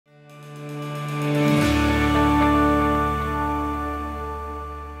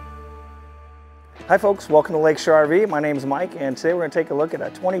Hi folks, welcome to Lakeshore RV. My name is Mike, and today we're going to take a look at a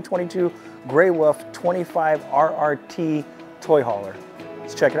 2022 Gray Wolf 25 RRT toy hauler.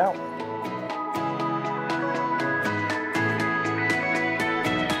 Let's check it out.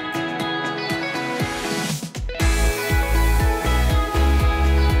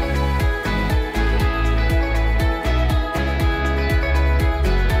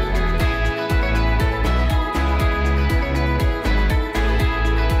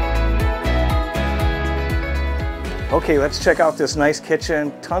 Okay, let's check out this nice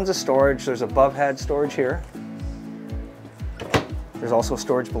kitchen. Tons of storage. There's above head storage here. There's also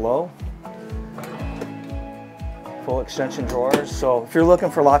storage below. Full extension drawers. So if you're looking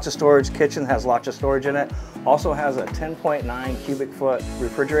for lots of storage, kitchen has lots of storage in it. Also has a 10.9 cubic foot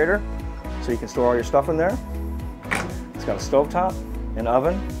refrigerator, so you can store all your stuff in there. It's got a stovetop, an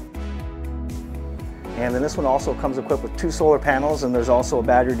oven. And then this one also comes equipped with 2 solar panels, and there's also a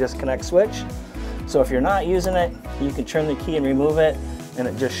battery disconnect switch. So if you're not using it, you can turn the key and remove it, and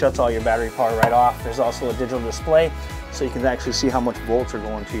it just shuts all your battery power right off. There's also a digital display, so you can actually see how much volts are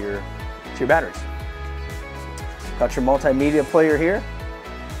going to your batteries. Got your multimedia player here.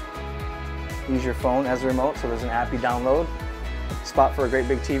 Use your phone as a remote, so there's an app you download. Spot for a great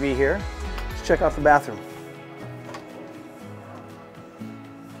big TV here. Let's check out the bathroom.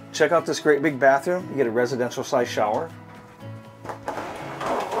 Check out this great big bathroom. You get a residential size shower.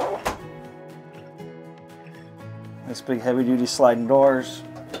 Nice big heavy duty sliding doors,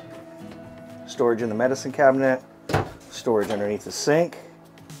 storage in the medicine cabinet, storage underneath the sink.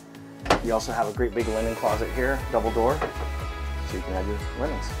 You also have a great big linen closet here, double door, so you can add your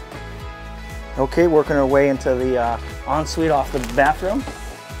linens. Okay, working our way into the ensuite off the bathroom,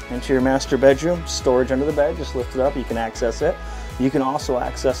 into your master bedroom. Storage under the bed, just lift it up, you can access it. You can also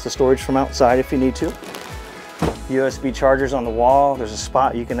access the storage from outside if you need to. USB chargers on the wall. There's a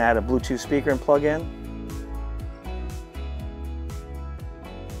spot you can add a Bluetooth speaker and plug in.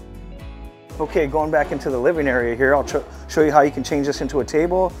 Okay, going back into the living area here, I'll show you how you can change this into a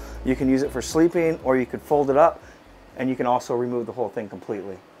table. You can use it for sleeping, or you could fold it up, and you can also remove the whole thing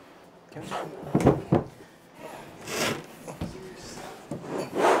completely. Okay.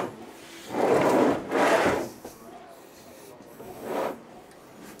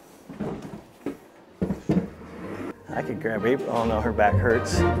 I could grab April. Oh no, her back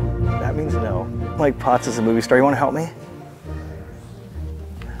hurts. That means no. Like Potts is a movie star. You want to help me?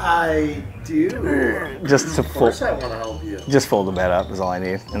 I do. Just to Of course I want to help you. Just fold the bed up is all I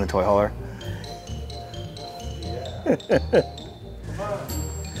need in the toy hauler. Yeah.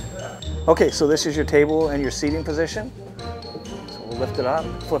 Okay, so this is your table and your seating position. So we'll lift it up,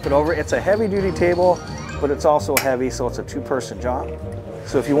 flip it over. It's a heavy duty table, but it's also heavy, so it's a 2-person job.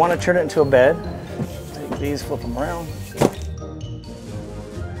 So if you want to turn it into a bed, take these, flip them around.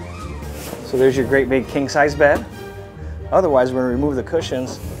 So there's your great big king size bed. Otherwise, we're going to remove the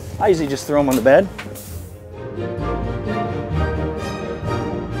cushions. I usually just throw them on the bed.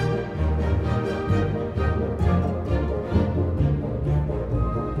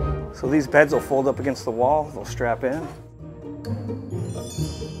 So these beds will fold up against the wall, they'll strap in.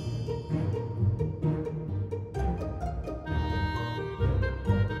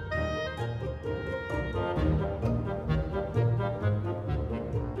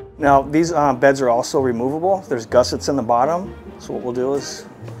 Now these beds are also removable. There's gussets in the bottom. So what we'll do is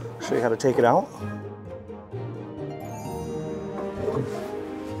show you how to take it out.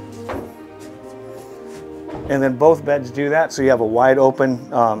 And then both beds do that, so you have a wide open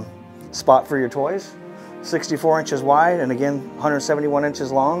spot for your toys. 64 inches wide, and again 171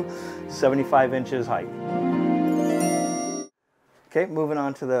 inches long, 75 inches height. Okay, moving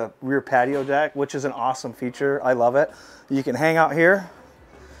on to the rear patio deck, which is an awesome feature. I love it. You can hang out here.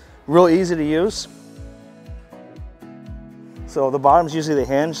 Real easy to use. So the bottom's usually the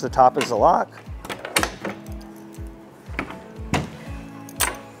hinge, the top is the lock.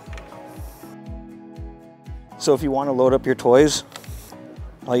 So if you want to load up your toys,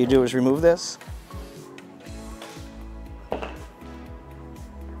 all you do is remove this.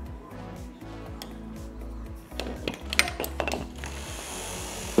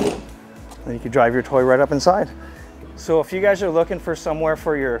 And you can drive your toy right up inside. So if you guys are looking for somewhere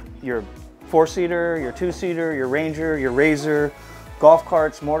for your 4-seater, your 2-seater, your Ranger, your Razor, golf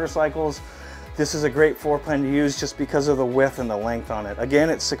carts, motorcycles, this is a great floor plan to use just because of the width and the length on it. Again,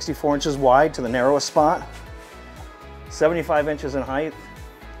 it's 64 inches wide to the narrowest spot, 75 inches in height,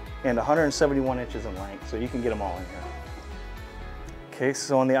 and 171 inches in length, so you can get them all in here. Okay,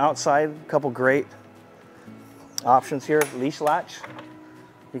 so on the outside, a couple great options here. Leash latch.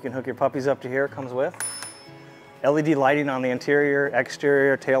 You can hook your puppies up to here, it comes with. LED lighting on the interior,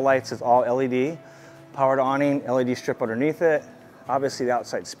 exterior, tail lights is all LED. Powered awning, LED strip underneath it. Obviously the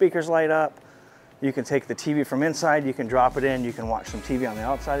outside speakers light up. You can take the TV from inside, you can drop it in, you can watch some TV on the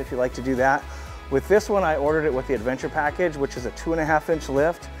outside if you like to do that. With this one, I ordered it with the Adventure Package, which is a 2.5-inch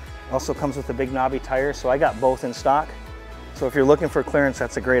lift. Also comes with a big knobby tire, so I got both in stock. So if you're looking for clearance,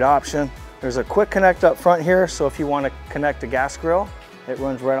 that's a great option. There's a quick connect up front here, so if you want to connect a gas grill, it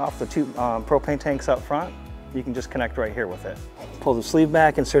runs right off the two propane tanks up front. You can just connect right here with it. Pull the sleeve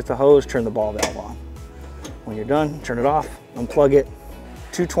back, insert the hose, turn the ball valve on. When you're done, turn it off, unplug it.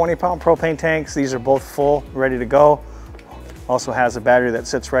 Two 20-pound propane tanks. These are both full, ready to go. Also has a battery that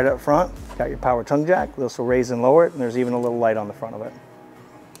sits right up front. Got your power tongue jack. This will raise and lower it, and there's even a little light on the front of it.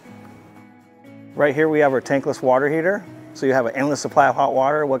 Right here we have our tankless water heater. So you have an endless supply of hot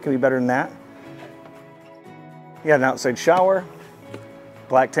water. What can be better than that? You got an outside shower,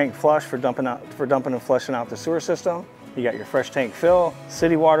 black tank flush for dumping and flushing out the sewer system. You got your fresh tank fill,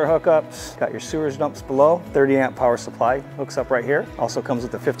 city water hookups, got your sewers dumps below, 30-amp power supply hooks up right here. Also comes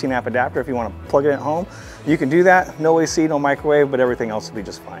with a 15-amp adapter if you want to plug it at home. You can do that, no AC, no microwave, but everything else will be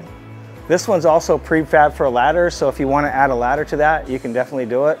just fine. This one's also prefab for a ladder, so if you want to add a ladder to that, you can definitely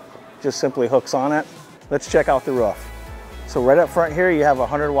do it. Just simply hooks on it. Let's check out the roof. So right up front here, you have a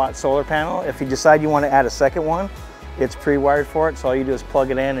 100-watt solar panel. If you decide you want to add a second one, it's pre-wired for it, so all you do is plug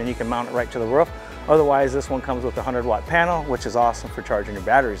it in and you can mount it right to the roof. Otherwise, this one comes with a 100-watt panel, which is awesome for charging your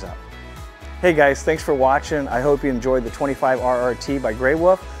batteries up. Hey guys, thanks for watching. I hope you enjoyed the 25RRT by Grey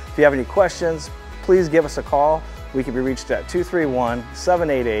Wolf. If you have any questions, please give us a call. We can be reached at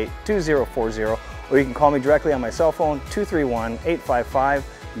 231-788-2040, or you can call me directly on my cell phone,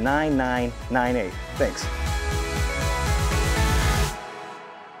 231-855-9998. Thanks.